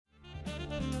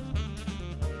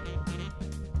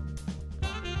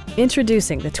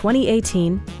Introducing the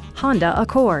 2018 Honda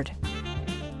Accord.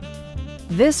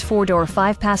 This four-door,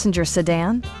 five-passenger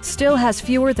sedan still has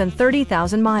fewer than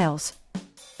 30,000 miles.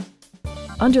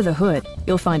 Under the hood,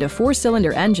 you'll find a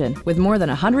four-cylinder engine with more than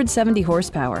 170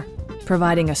 horsepower,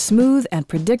 providing a smooth and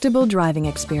predictable driving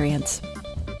experience.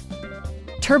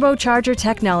 Turbocharger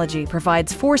technology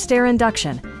provides forced air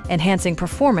induction, enhancing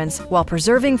performance while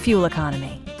preserving fuel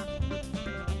economy.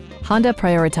 Honda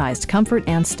prioritized comfort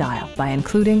and style by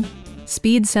including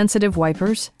speed-sensitive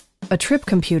wipers, a trip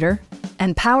computer,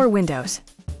 and power windows.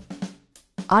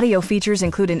 Audio features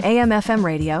include an AM/FM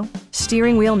radio,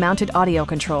 steering wheel-mounted audio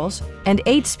controls, and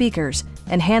 8 speakers,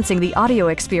 enhancing the audio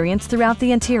experience throughout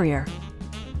the interior.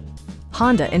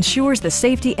 Honda ensures the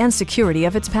safety and security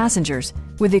of its passengers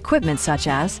with equipment such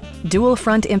as dual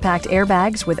front impact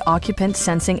airbags with occupant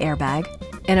sensing airbag,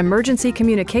 an emergency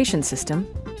communication system,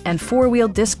 and four-wheel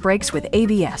disc brakes with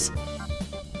ABS.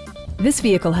 This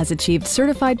vehicle has achieved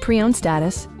certified pre-owned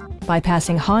status by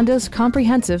passing Honda's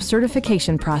comprehensive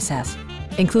certification process,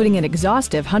 including an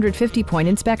exhaustive 150-point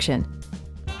inspection.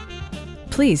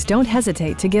 Please don't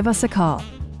hesitate to give us a call.